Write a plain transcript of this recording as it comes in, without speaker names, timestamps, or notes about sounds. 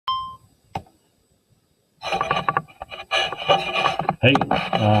Hey,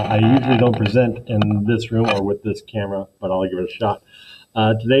 I usually don't present in this room or with this camera, but I'll give it a shot.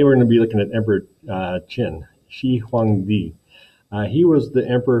 Today we're going to be looking at Emperor Qin Shi Huangdi. He was the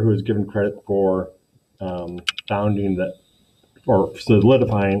emperor who was given credit for founding the, or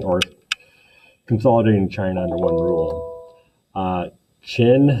solidifying or consolidating China under one rule.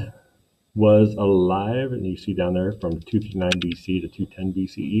 Qin was alive, and you see down there from 259 BC to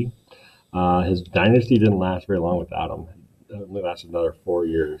 210 BCE. His dynasty didn't last very long without him. It only lasted another 4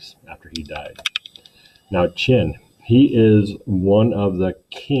 years after he died. Now, Qin, he is one of the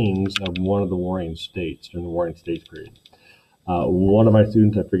kings of one of the warring states during the warring states period. One of my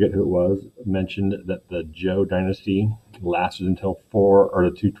students, I forget who it was, mentioned that the Zhou dynasty lasted until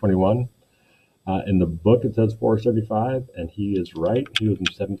 221. In the book, it says 475, and he is right. He was in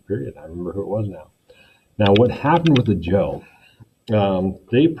the seventh period. I remember who it was now. Now, what happened with the Zhou?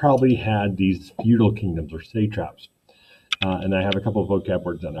 They probably had these feudal kingdoms or satraps. And I have a couple of vocab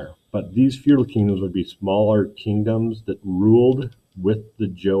words on there. But these feudal kingdoms would be smaller kingdoms that ruled with the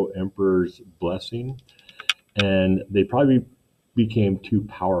Zhou emperor's blessing, and they probably became too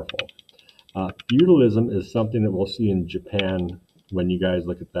powerful. Feudalism is something that we'll see in Japan when you guys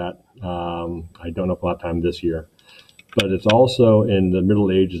look at that. I don't know if we'll have time this year, but it's also in the Middle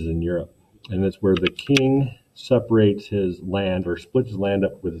Ages in Europe, and it's where the king separates his land or splits his land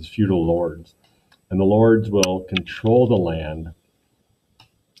up with his feudal lords. And the lords will control the land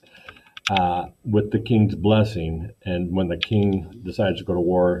with the king's blessing. And when the king decides to go to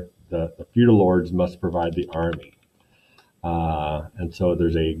war, the feudal lords must provide the army. And so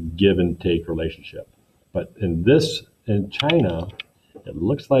there's a give and take relationship. But in China, it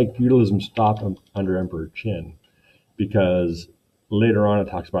looks like feudalism stopped under Emperor Qin, because later on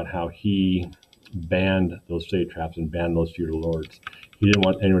it talks about how he banned those satraps and banned those feudal lords. He didn't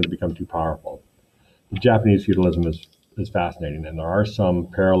want anyone to become too powerful. Japanese feudalism is fascinating, and there are some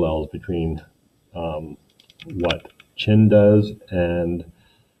parallels between what Qin does and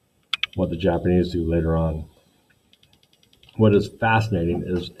what the Japanese do later on. What is fascinating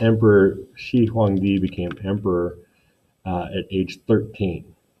is Emperor Shi Huangdi became emperor at age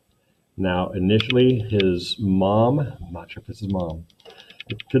 13. Now, initially, his mom, I'm not sure if it's his mom,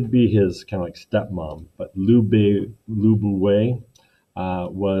 it could be his kind of like stepmom, but Lu Buwei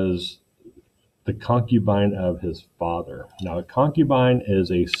was the concubine of his father. Now, a concubine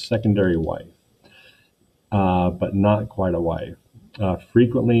is a secondary wife, but not quite a wife.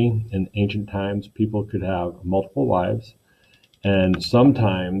 Frequently in ancient times, people could have multiple wives, and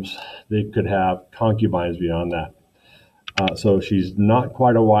sometimes they could have concubines beyond that. So she's not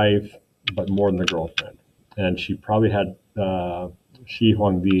quite a wife, but more than a girlfriend. And she probably had Shi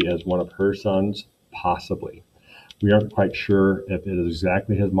Huangdi as one of her sons, possibly. We aren't quite sure if it is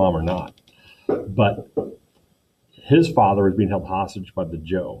exactly his mom or not. But his father was being held hostage by the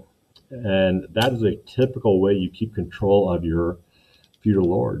Zhou. And that is a typical way you keep control of your feudal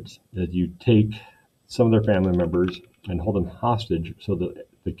lords, that you take some of their family members and hold them hostage so that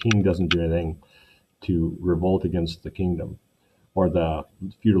the king doesn't do anything to revolt against the kingdom, or the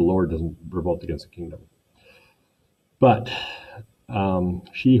feudal lord doesn't revolt against the kingdom. But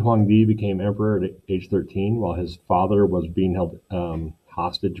Shi Huangdi became emperor at age 13 while his father was being held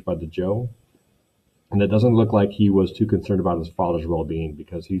hostage by the Zhou. And it doesn't look like he was too concerned about his father's well-being,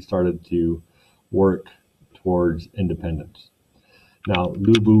 because he started to work towards independence. Now,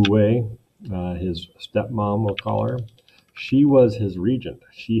 Lu Buwei, his stepmom, we'll call her, she was his regent.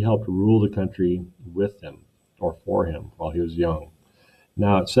 She helped rule the country with him or for him while he was young.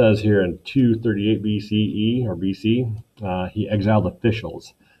 Now, it says here in 238 BCE or BC, he exiled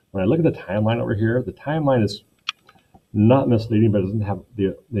officials. When I look at the timeline over here, the timeline is not misleading, but it doesn't have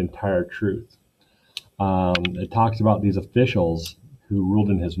the entire truth. It talks about these officials who ruled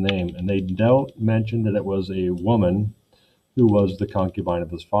in his name, and they don't mention that it was a woman who was the concubine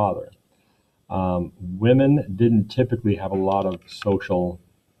of his father. Women didn't typically have a lot of social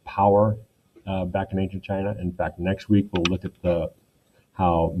power back in ancient China. In fact, next week we'll look at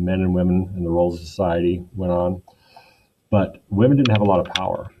how men and women and the roles of society went on. But women didn't have a lot of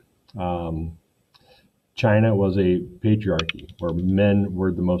power. China was a patriarchy where men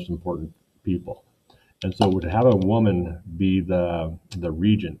were the most important people. And so to have a woman be the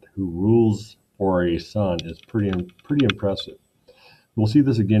regent who rules for a son is pretty impressive. We'll see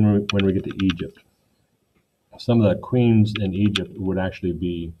this again when we get to Egypt. Some of the queens in Egypt would actually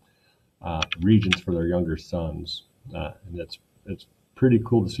be regents for their younger sons. And it's pretty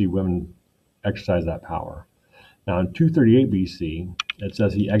cool to see women exercise that power. Now, in 238 BC, it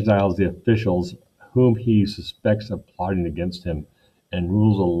says he exiles the officials whom he suspects of plotting against him and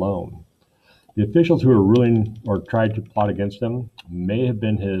rules alone. The officials who were ruling or tried to plot against him may have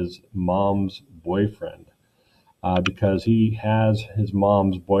been his mom's boyfriend, because he has his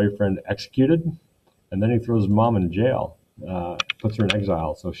mom's boyfriend executed, and then he throws his mom in jail, puts her in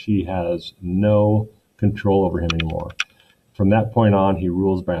exile, so she has no control over him anymore. From that point on, he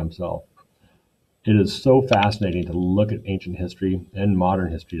rules by himself. It is so fascinating to look at ancient history and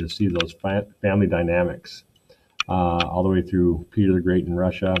modern history to see those family dynamics, all the way through Peter the Great in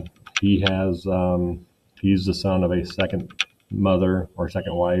Russia. He's the son of a second mother or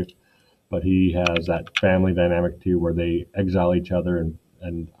second wife, but he has that family dynamic too, where they exile each other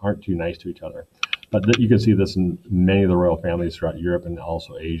and aren't too nice to each other. But you can see this in many of the royal families throughout Europe and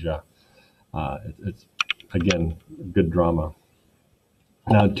also Asia. It's, again, good drama.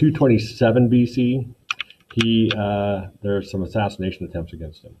 Now, in 227 BC, there are some assassination attempts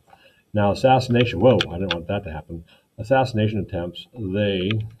against him. Now, assassination, whoa, I didn't want that to happen. Assassination attempts, they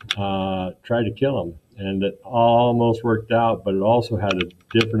tried to kill him, and it almost worked out, but it also had a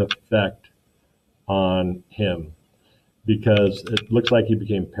different effect on him, because it looks like he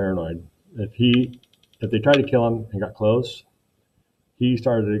became paranoid. If they tried to kill him and got close, he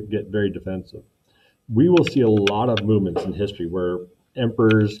started to get very defensive. We will see a lot of movements in history where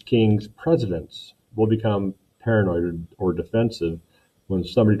emperors, kings, presidents will become paranoid or defensive when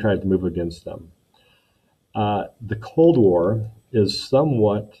somebody tries to move against them. The Cold War is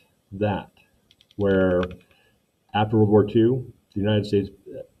somewhat that, where after World War II, the United States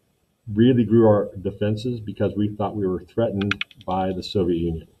really grew our defenses because we thought we were threatened by the Soviet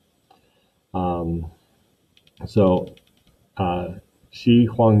Union. So Shi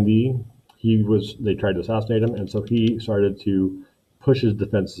Huangdi, they tried to assassinate him, and so he started to push his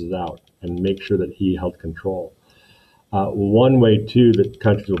defenses out and make sure that he held control. One way, too, that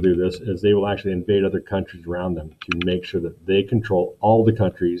countries will do this is they will actually invade other countries around them to make sure that they control all the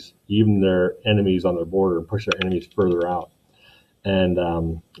countries, even their enemies on their border, and push their enemies further out.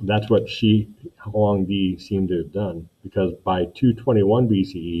 And that's what Shi Huangdi seemed to have done, because by 221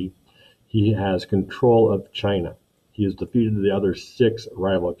 BCE, he has control of China. He has defeated the other 6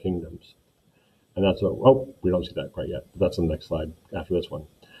 rival kingdoms. And that's we don't see that quite yet. But that's on the next slide after this one.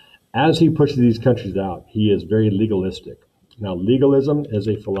 As he pushes these countries out, he is very legalistic. Now, legalism is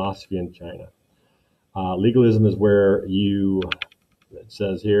a philosophy in China. Legalism is where it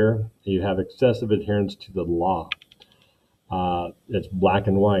says here, you have excessive adherence to the law. It's black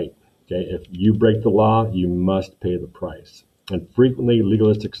and white. Okay, if you break the law, you must pay the price. And frequently,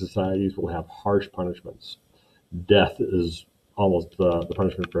 legalistic societies will have harsh punishments. Death is almost the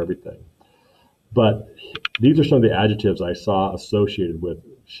punishment for everything. But these are some of the adjectives I saw associated with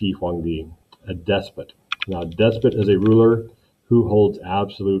Shi Huangdi: a despot. Now, a despot is a ruler who holds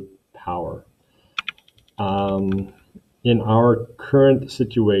absolute power. In our current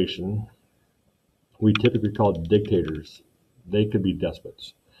situation, we typically call dictators. They could be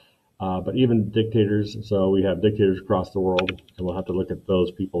despots. But even dictators, so we have dictators across the world, and we'll have to look at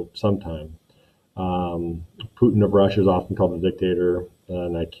those people sometime. Putin of Russia is often called a dictator,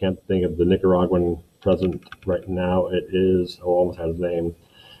 and I can't think of the Nicaraguan president right now. It is, I almost had his name,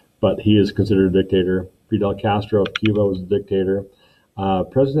 but he is considered a dictator. Fidel Castro of Cuba was a dictator.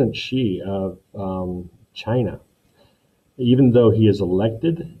 President Xi of China, even though he is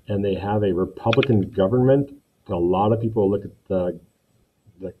elected and they have a Republican government, a lot of people look at the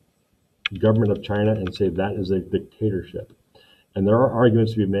government of China and say that is a dictatorship. And there are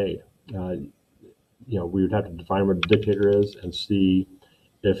arguments to be made. We would have to define what a dictator is and see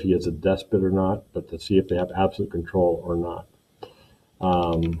if he is a despot or not, but to see if they have absolute control or not.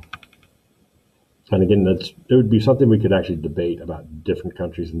 And again, it would be something we could actually debate about different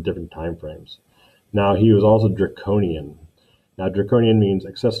countries and different time frames. Now, he was also draconian. Now, draconian means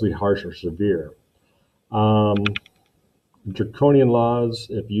excessively harsh or severe. Draconian laws,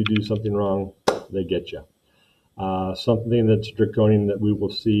 if you do something wrong, they get you. Something that's draconian that we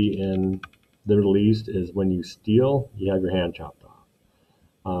will see in the Middle East is when you steal, you have your hand chopped off.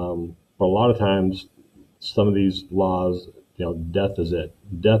 But a lot of times, some of these laws, death is it.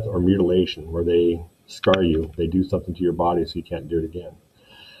 Death or mutilation, where they scar you. They do something to your body so you can't do it again.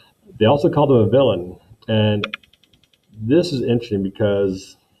 They also call them a villain. And this is interesting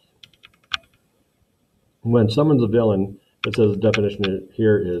because when someone's a villain, it says the definition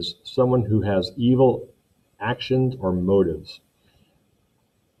here is someone who has evil actions or motives.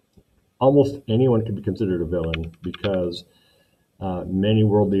 Almost anyone can be considered a villain because many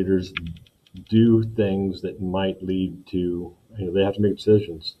world leaders do things that might lead to, they have to make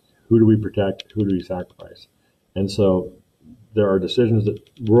decisions. Who do we protect? Who do we sacrifice? And so there are decisions that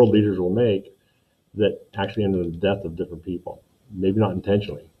world leaders will make that actually end in the death of different people. maybe not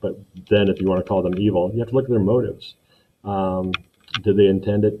intentionally, but then if you want to call them evil, you have to look at their motives. Um, did they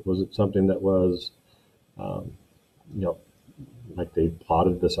intend it? Was it something that was, um, you know, like they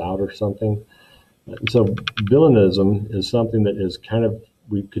plotted this out or something? And so villainism is something that is kind of,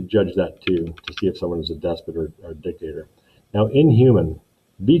 we could judge that too to see if someone is a despot or dictator. Now, inhuman,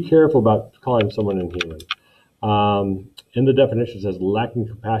 be careful about calling someone inhuman. In the definition, it says lacking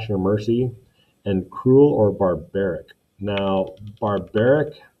compassion or mercy, and cruel or barbaric. Now,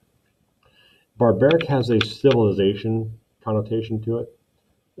 barbaric has a civilization connotation to it.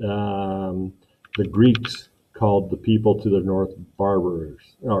 The Greeks called the people to the north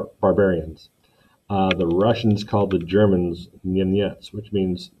barbarians. The Russians called the Germans Nemets, which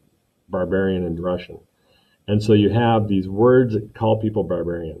means barbarian in Russian. And so you have these words that call people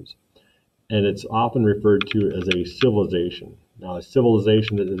barbarians, and it's often referred to as a civilization. Now, a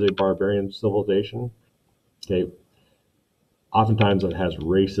civilization that is a barbarian civilization, okay, oftentimes it has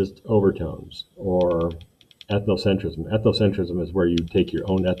racist overtones or ethnocentrism. Ethnocentrism is where you take your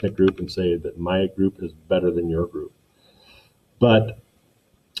own ethnic group and say that my group is better than your group. But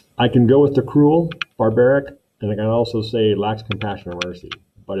I can go with the cruel, barbaric, and I can also say lacks compassion or mercy.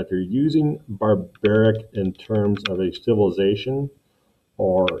 But if you're using barbaric in terms of a civilization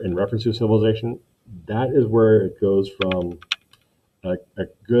or in reference to civilization, that is where it goes from a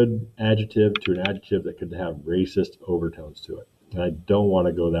good adjective to an adjective that could have racist overtones to it. And I don't want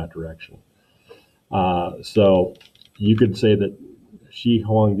to go that direction. So you could say that Shi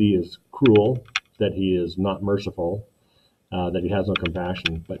Huangdi is cruel, that he is not merciful, that he has no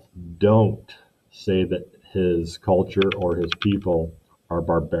compassion, but don't say that his culture or his people are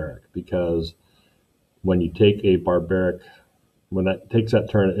barbaric, because when you take a barbaric, when that takes that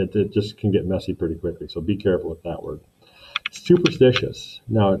turn, it just can get messy pretty quickly. So be careful with that word. Superstitious.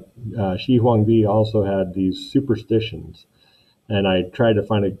 Now, Shi Huangdi also had these superstitions, and I tried to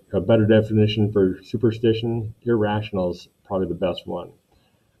find a better definition for superstition. Irrational is probably the best one.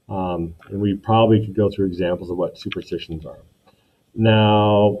 And we probably could go through examples of what superstitions are.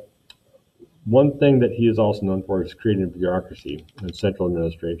 Now, one thing that he is also known for is creating a bureaucracy and central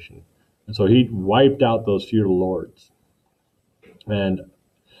administration. And so he wiped out those feudal lords and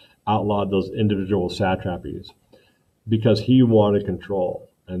outlawed those individual satrapies because he wanted control.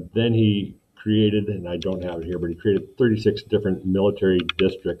 And then he created, and I don't have it here, but he created 36 different military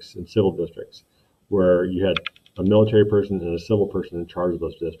districts and civil districts where you had a military person and a civil person in charge of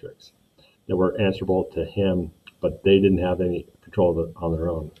those districts that were answerable to him, but they didn't have any control of it on their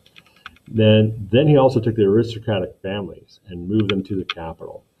own. Then he also took the aristocratic families and moved them to the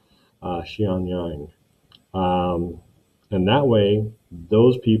capital, Xianyang. And that way,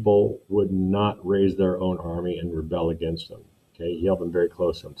 those people would not raise their own army and rebel against them. Okay, he held them very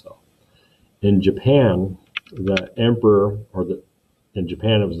close to himself. In Japan, the emperor, in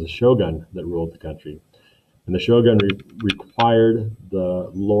Japan it was the shogun that ruled the country, and the shogun required the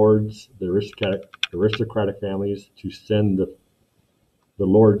lords, the aristocratic families, to send the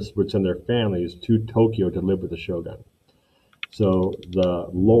lords would send their families to Tokyo to live with the shogun. So the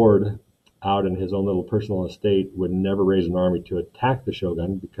lord, out in his own little personal estate, would never raise an army to attack the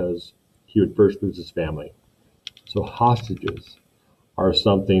shogun because he would first lose his family. So hostages are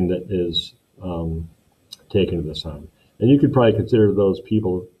something that is taken at this time. And you could probably consider those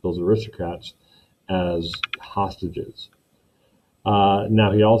people, those aristocrats, as hostages.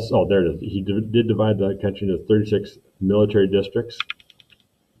 Now he also, there it is. He did divide the country into 36 military districts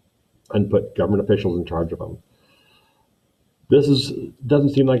and put government officials in charge of them. Doesn't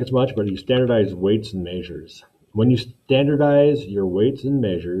seem like it's much, but you standardize weights and measures. When you standardize your weights and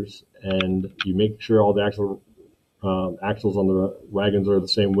measures, and you make sure all the axles on the wagons are the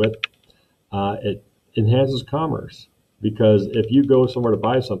same width, it enhances commerce. Because if you go somewhere to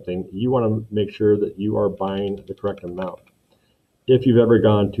buy something, you want to make sure that you are buying the correct amount. If you've ever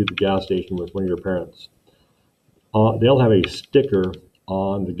gone to the gas station with one of your parents, they'll have a sticker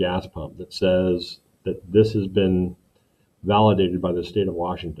on the gas pump that says that this has been validated by the state of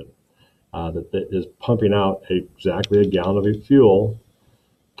Washington, that is pumping out exactly a gallon of fuel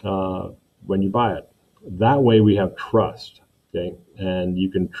when you buy it. That way we have trust, okay? And you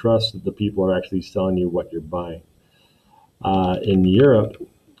can trust that the people are actually selling you what you're buying. In Europe,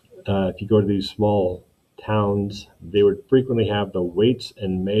 if you go to these small towns, they would frequently have the weights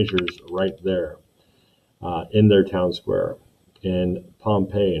and measures right there in their town square. In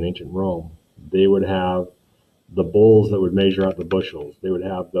Pompeii, in ancient Rome, they would have the bowls that would measure out the bushels. They would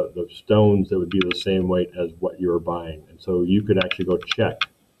have the stones that would be the same weight as what you were buying. And so you could actually go check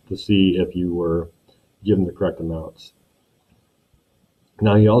to see if you were given the correct amounts.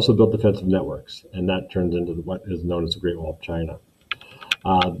 Now, he also built defensive networks, and that turns into what is known as the Great Wall of China.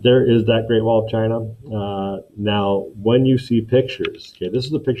 There is that Great Wall of China. Now, when you see pictures, okay, this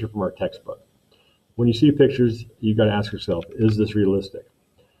is a picture from our textbook. When you see pictures, you got to ask yourself, is this realistic?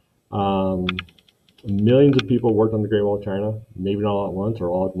 Millions of people worked on the Great Wall of China, maybe not all at once or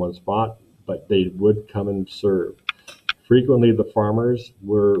all at one spot, but they would come and serve. Frequently, the farmers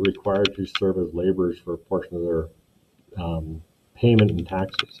were required to serve as laborers for a portion of their payment and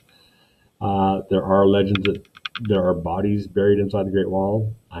taxes. There are legends that there are bodies buried inside the Great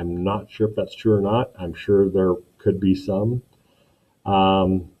Wall. I'm not sure if that's true or not. I'm sure there could be some.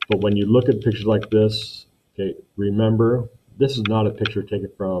 But when you look at pictures like this, okay, remember, this is not a picture taken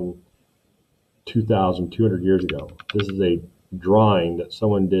from 2,200 years ago. This is a drawing that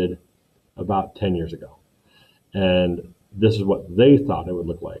someone did about 10 years ago. And this is what they thought it would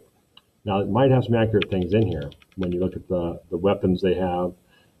look like. Now, it might have some accurate things in here. When you look at the weapons they have,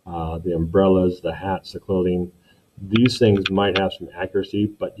 the umbrellas, the hats, the clothing, these things might have some accuracy,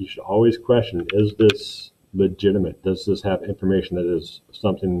 but you should always question, is this legitimate? Does this have information that is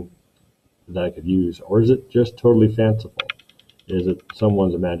something that I could use? Or is it just totally fanciful? Is it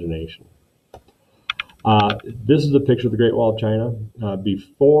someone's imagination? This is a picture of the Great Wall of China.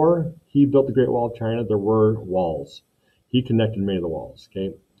 Before he built the Great Wall of China, there were walls. He connected many of the walls.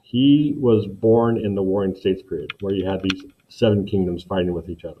 Okay, he was born in the Warring States period, where you had these 7 kingdoms fighting with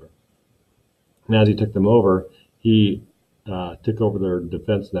each other. And as he took them over, he took over their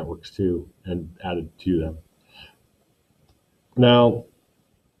defense networks too and added to them. Now,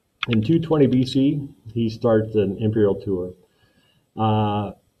 in 220 BC, he starts an imperial tour.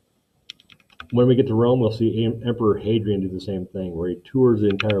 When we get to Rome, we'll see Emperor Hadrian do the same thing, where he tours the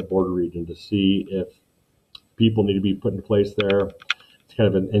entire border region to see if people need to be put in place there. It's kind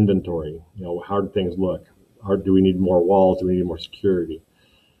of an inventory. You know, how do things look? Do we need more walls? Do we need more security?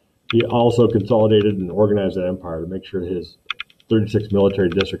 He also consolidated and organized that empire to make sure his 36 military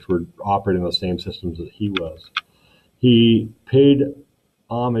districts were operating the same systems that he was. He paid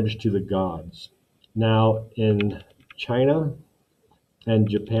homage to the gods. Now, in China and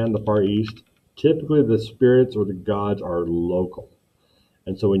Japan, the Far East, typically the spirits or the gods are local.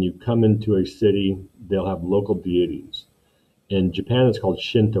 And so when you come into a city, they'll have local deities. In Japan, it's called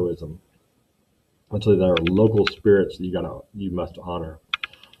Shintoism. And so there are local spirits that you must honor.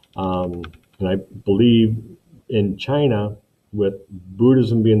 And I believe in China, with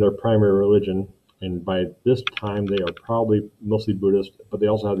Buddhism being their primary religion, and by this time they are probably mostly Buddhist, but they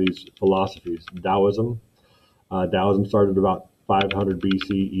also have these philosophies. Taoism. Taoism started about 500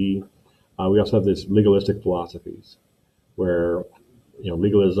 BCE. We also have this legalistic philosophies, where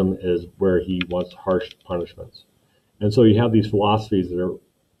legalism is where he wants harsh punishments. And so you have these philosophies that are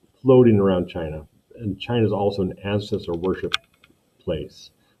floating around China. And China is also an ancestor worship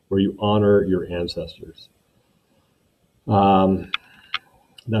place where you honor your ancestors.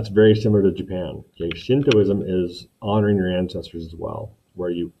 That's very similar to Japan. Okay? Shintoism is honoring your ancestors as well, where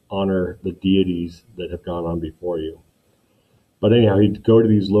you honor the deities that have gone on before you. But anyhow, he'd go to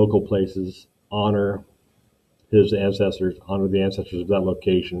these local places, honor his ancestors, honor the ancestors of that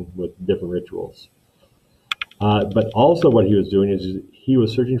location with different rituals. But also what he was doing is he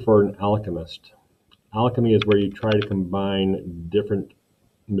was searching for an alchemist. Alchemy is where you try to combine different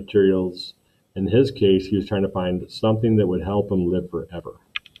materials. In his case, he was trying to find something that would help him live forever.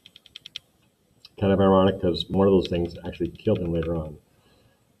 Kind of ironic because one of those things actually killed him later on.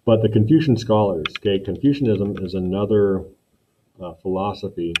 But the Confucian scholars, okay, Confucianism is another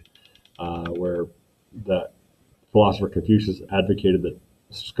philosophy where the philosopher Confucius advocated that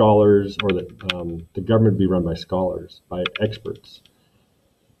scholars, or that the government be run by scholars, by experts.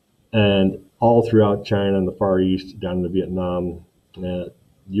 And all throughout China and the Far East, down into Vietnam,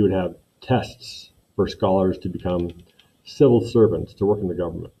 you would have tests for scholars to become civil servants to work in the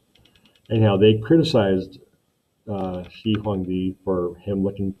government. Anyhow, they criticized Shi Huangdi for him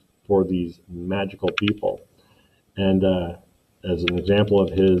looking for these magical people. And as an example of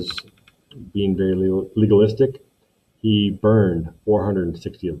his being very legalistic, he burned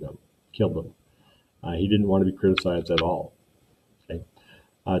 460 of them, killed them. He didn't want to be criticized at all. Okay?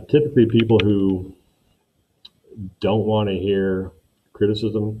 Typically, people who don't want to hear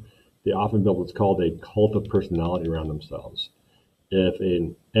criticism, they often build what's called a cult of personality around themselves. If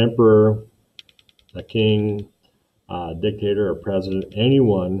an emperor, a king, dictator, or president,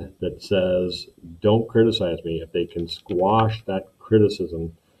 anyone that says, don't criticize me, if they can squash that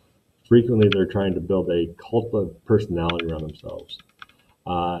criticism, frequently they're trying to build a cult of personality around themselves.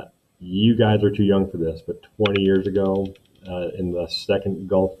 You guys are too young for this, but 20 years ago, in the Second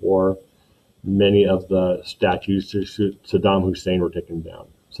Gulf War, Many of the statues to Saddam Hussein were taken down.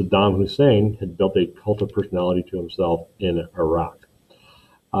 Saddam Hussein had built a cult of personality to himself in Iraq.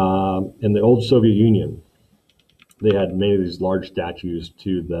 In the old Soviet Union, they had many of these large statues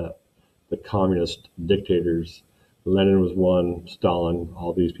to the communist dictators. Lenin was one, Stalin,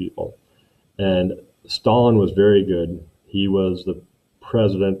 all these people. And Stalin was very good. He was the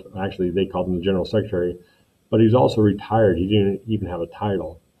president. Actually, they called him the general secretary, but he was also retired. He didn't even have a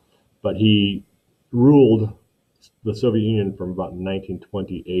title. But he ruled the Soviet Union from about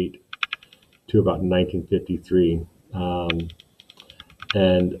 1928 to about 1953.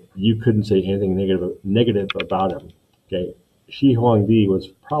 And you couldn't say anything negative about him. Okay, Shi Huangdi was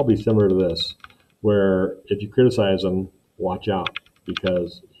probably similar to this, where if you criticize him, watch out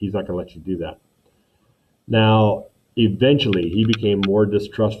because he's not going to let you do that. Now, eventually, he became more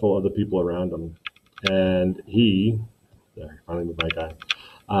distrustful of the people around him, and finally moved my guy.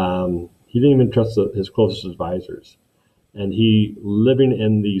 He didn't even trust his closest advisors, and he, living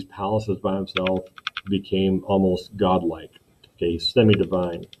in these palaces by himself, became almost godlike. Okay,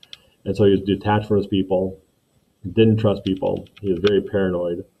 semi-divine, and so he was detached from his people, didn't trust people. He was very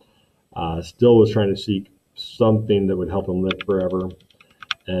paranoid. Still was trying to seek something that would help him live forever.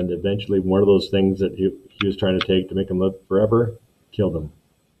 And eventually, one of those things that he was trying to take to make him live forever killed him.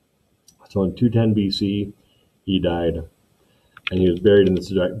 So in 210 BC, he died, and he was buried in this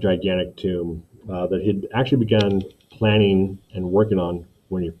gigantic tomb that he'd actually begun planning and working on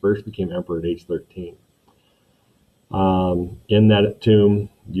when he first became emperor at age 13. In that tomb,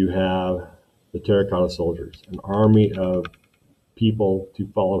 you have the terracotta soldiers, an army of people to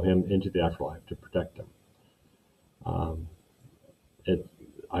follow him into the afterlife to protect him.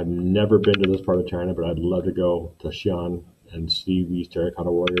 I've never been to this part of China, but I'd love to go to Xi'an and see these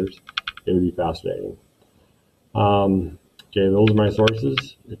terracotta warriors. It would be fascinating. Okay, those are my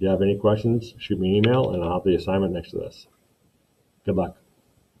sources. If you have any questions, shoot me an email, and I'll have the assignment next to this. Good luck.